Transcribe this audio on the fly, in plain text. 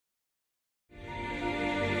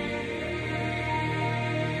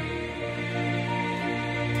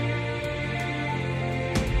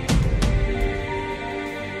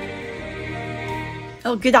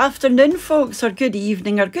Well, good afternoon, folks, or good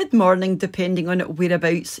evening, or good morning, depending on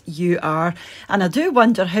whereabouts you are. And I do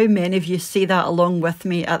wonder how many of you say that along with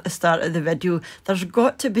me at the start of the video. There's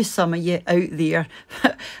got to be some of you out there.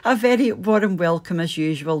 A very warm welcome, as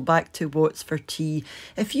usual, back to What's for Tea.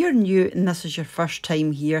 If you're new and this is your first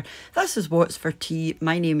time here, this is What's for Tea.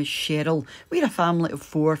 My name is Cheryl. We're a family of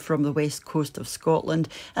 4 from the west coast of Scotland,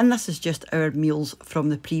 and this is just our meals from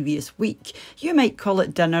the previous week. You might call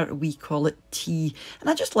it dinner, we call it tea. And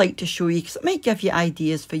I just like to show you because it might give you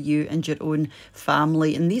ideas for you and your own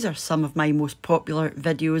family. And these are some of my most popular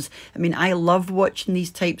videos. I mean, I love watching these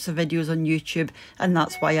types of videos on YouTube, and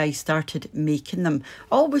that's why I started making them.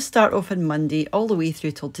 Always start off on Monday all the way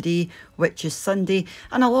through till today, which is Sunday.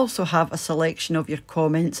 And I'll also have a selection of your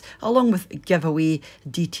comments along with giveaway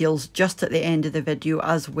details just at the end of the video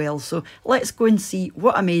as well. So let's go and see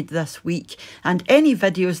what I made this week. And any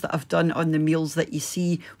videos that I've done on the meals that you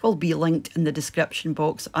see will be linked in the description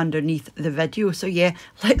box underneath the video. So yeah,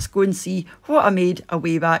 let's go and see what I made a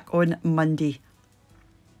way back on Monday.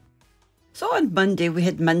 So on Monday we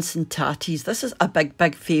had mince and tatties. This is a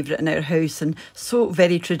big favourite in our house and so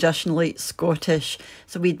very traditionally Scottish.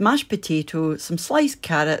 So we had mashed potato, some sliced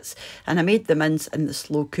carrots, and I made the mince in the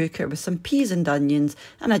slow cooker with some peas and onions,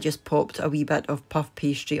 and I just popped a wee bit of puff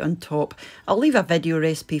pastry on top. I'll leave a video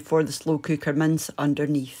recipe for the slow cooker mince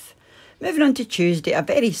underneath. Moving on to Tuesday, a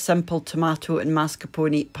very simple tomato and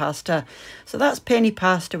mascarpone pasta. So that's penny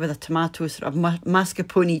pasta with a tomato sort of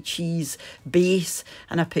mascarpone cheese base,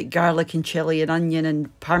 and I put garlic and chilli and onion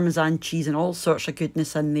and parmesan cheese and all sorts of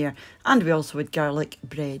goodness in there. And we also had garlic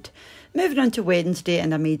bread. Moving on to Wednesday,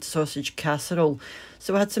 and I made sausage casserole.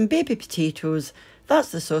 So I had some baby potatoes.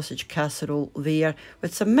 That's the sausage casserole there,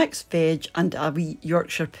 with some mixed veg and a wee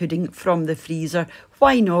Yorkshire pudding from the freezer.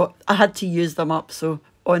 Why not? I had to use them up, so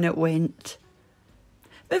on it went.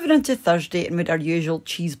 Moving on to Thursday, and with our usual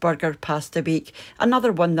cheeseburger pasta bake,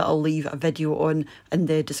 another one that I'll leave a video on in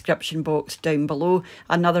the description box down below.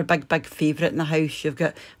 Another big favourite in the house. You've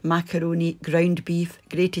got macaroni, ground beef,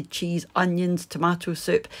 grated cheese, onions, tomato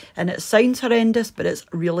soup, and it sounds horrendous, but it's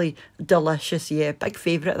really delicious. Yeah, big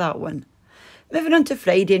favourite, that one. Moving on to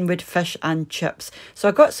Friday, and with fish and chips. So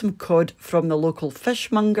I got some cod from the local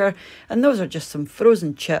fishmonger, and those are just some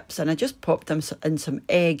frozen chips, and I just popped them in some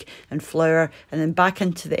egg and flour, and then back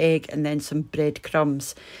into the egg, and then some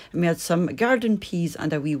breadcrumbs. And we had some garden peas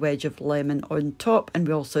and a wee wedge of lemon on top, and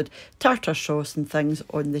we also had tartar sauce and things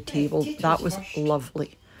on the table. That was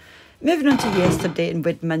lovely. Moving on to yesterday, and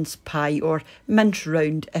with mince pie, or mince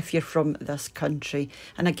round if you're from this country.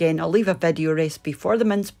 And again, I'll leave a video recipe for the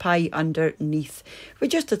mince pie underneath. We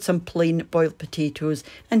just had some plain boiled potatoes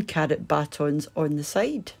and carrot batons on the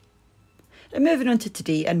side. And moving on to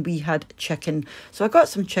today, and we had chicken. So I got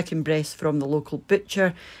some chicken breasts from the local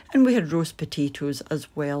butcher, and we had roast potatoes as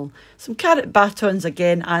well. Some carrot batons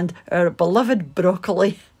again, and our beloved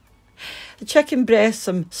broccoli. The chicken breast,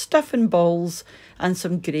 some stuffing balls, and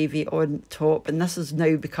some gravy on top. And this is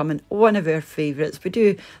now becoming one of our favourites. We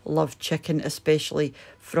do love chicken, especially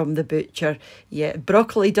from the butcher. Yeah,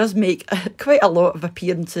 broccoli does make quite a lot of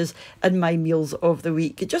appearances in my meals of the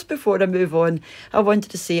week. Just before I move on, I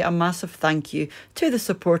wanted to say a massive thank you to the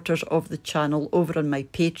supporters of the channel over on my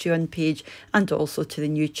Patreon page, and also to the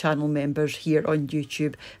new channel members here on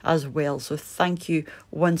YouTube as well. So thank you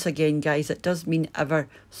once again, guys. It does mean ever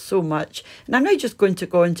so much. And I'm now just going to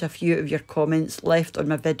go into a few of your comments left on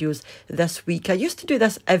my videos this week. I used to do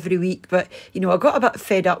this every week, but you know, I got a bit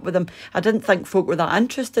fed up with them. I didn't think folk were that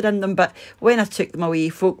interested in them, but when I took them away,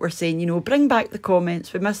 folk were saying, you know, bring back the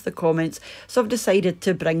comments, we missed the comments. So I've decided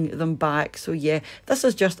to bring them back. So yeah, this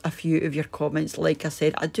is just a few of your comments. Like I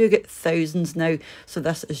said, I do get thousands now, so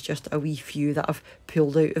this is just a wee few that I've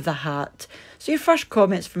pulled out of the hat. So your first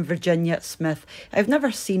comment's from Virginia Smith. I've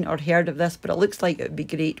never seen or heard of this, but it looks like it would be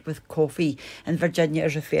great with coffee. And Virginia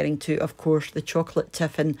is referring to, of course, the chocolate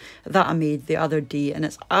tiffin that I made the other day. And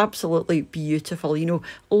it's absolutely beautiful, you know,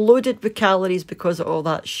 loaded with calories because of all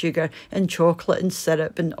that sugar and chocolate and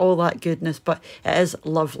syrup and all that goodness. But it is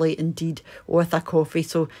lovely indeed with a coffee.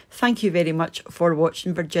 So thank you very much for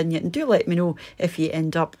watching, Virginia. And do let me know if you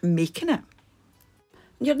end up making it.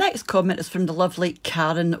 Your next comment is from the lovely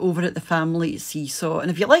Karen over at the Family Seesaw.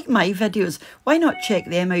 And if you like my videos, why not check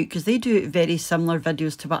them out, because they do very similar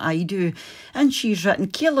videos to what I do. And she's written,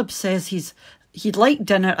 Caleb says he's He'd like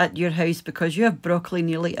dinner at your house because you have broccoli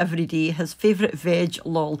nearly every day. His favourite veg,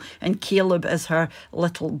 lol. And Caleb is her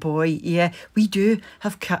little boy. Yeah, we do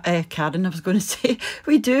have Karen, I was going to say.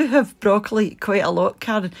 We do have broccoli quite a lot,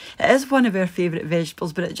 Karen. It is one of our favourite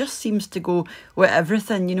vegetables, but it just seems to go with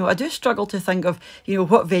everything. You know, I do struggle to think of, you know,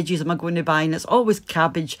 what veggies am I going to buy? And it's always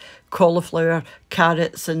cabbage, cauliflower,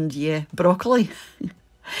 carrots, and yeah, broccoli.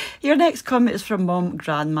 Your next comment is from Mom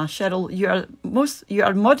Grandma. Cheryl, you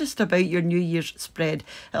are modest about your New Year's spread.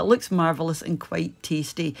 It looks marvellous and quite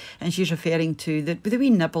tasty. And she's referring to the wee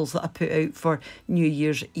nibbles that I put out for New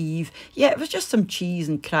Year's Eve. Yeah, it was just some cheese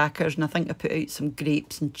and crackers, and I think I put out some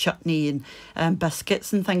grapes and chutney and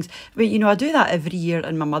biscuits and things. But, you know, I do that every year,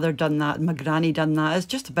 and my mother done that, and my granny done that. It's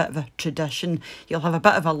just a bit of a tradition. You'll have a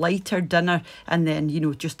bit of a lighter dinner, and then, you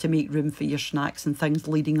know, just to make room for your snacks and things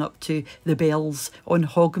leading up to the bells on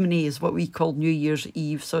Hogmanay is what we call New Year's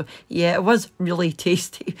Eve. So yeah, it was really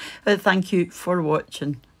tasty. But thank you for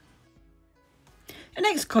watching. The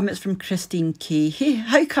next comment is from Christine K. Hey,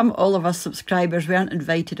 how come all of us subscribers weren't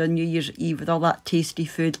invited on New Year's Eve with all that tasty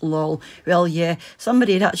food? Lol. Well, yeah,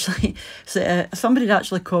 somebody had actually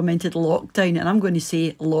commented lockdown, and I'm going to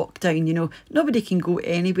say lockdown. You know, nobody can go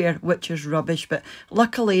anywhere, which is rubbish. But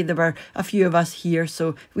luckily, there were a few of us here,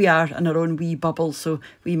 so we are in our own wee bubble. So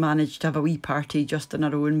we managed to have a wee party just on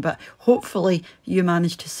our own. But hopefully, you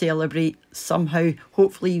managed to celebrate somehow.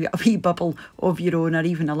 Hopefully, you get a wee bubble of your own, or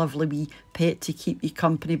even a lovely wee pet to keep you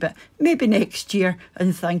company, but maybe next year.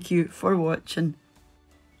 And thank you for watching.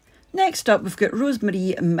 Next up, we've got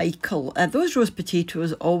Rosemary and Michael. Those roast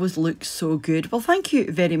potatoes always look so good. Well, thank you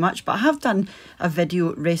very much. But I have done a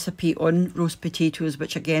video recipe on roast potatoes,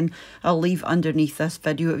 which again, I'll leave underneath this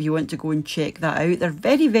video if you want to go and check that out. They're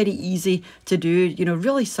very, very easy to do, you know,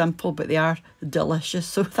 really simple, but they are delicious.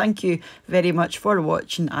 So thank you very much for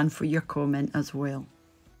watching and for your comment as well.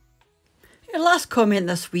 Your last comment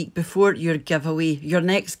this week before your giveaway, your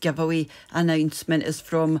next giveaway announcement is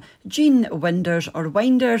from Jean Winders or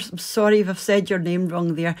Winders. I'm sorry if I've said your name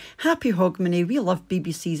wrong there. Happy Hogmanay. We love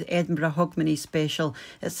BBC's Edinburgh Hogmanay special.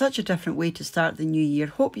 It's such a different way to start the new year.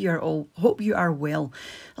 Hope you are well.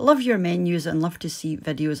 I love your menus and love to see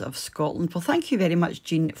videos of Scotland. Well, thank you very much,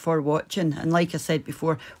 Jean, for watching. And like I said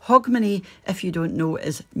before, Hogmanay, if you don't know,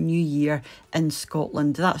 is New Year in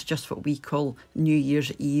Scotland. That's just what we call New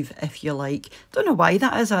Year's Eve, if you like. Don't know why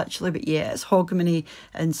that is actually, but yeah, it's Hogmanay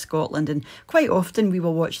in Scotland, and quite often we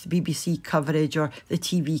will watch the BBC coverage or the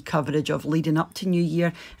TV coverage of leading up to New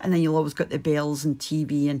Year, and then you'll always got the bells and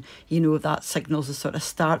TV, and you know that signals the sort of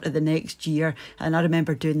start of the next year. And I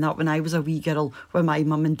remember doing that when I was a wee girl with my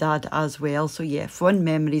mum and dad as well. So yeah, fond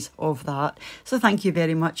memories of that. So thank you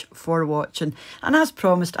very much for watching, and as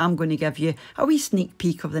promised, I'm going to give you a wee sneak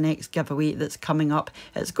peek of the next giveaway that's coming up.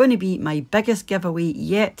 It's going to be my biggest giveaway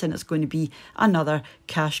yet, and it's going to be another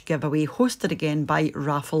cash giveaway hosted again by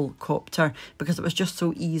Raffle Copter, because it was just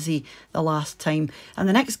so easy the last time. And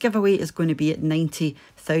the next giveaway is going to be at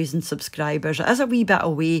 90,000 subscribers. It is a wee bit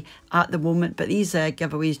away at the moment, but these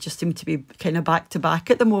giveaways just seem to be kind of back to back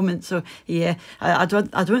at the moment. So yeah, I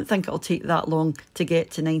don't think it'll take that long to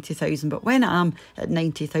get to 90,000, but when I'm at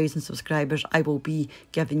 90,000 subscribers, I will be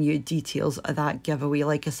giving you details of that giveaway.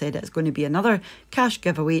 Like I said, it's going to be another cash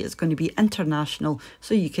giveaway. It's going to be international,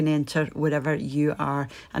 so you can enter wherever you are,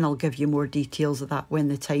 and I'll give you more details of that when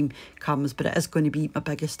the time comes. But it is going to be my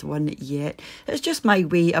biggest one yet. It's just my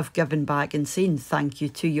way of giving back and saying thank you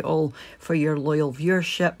to you all for your loyal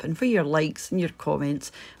viewership and for your likes and your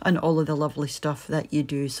comments and all of the lovely stuff that you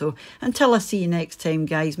do. So until I see you next time,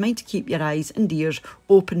 guys, mind to keep your eyes and ears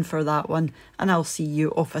open for that one, and I'll see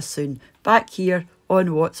you off as soon back here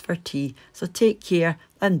on What's for Tea. So take care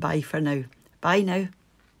and bye for now. Bye now.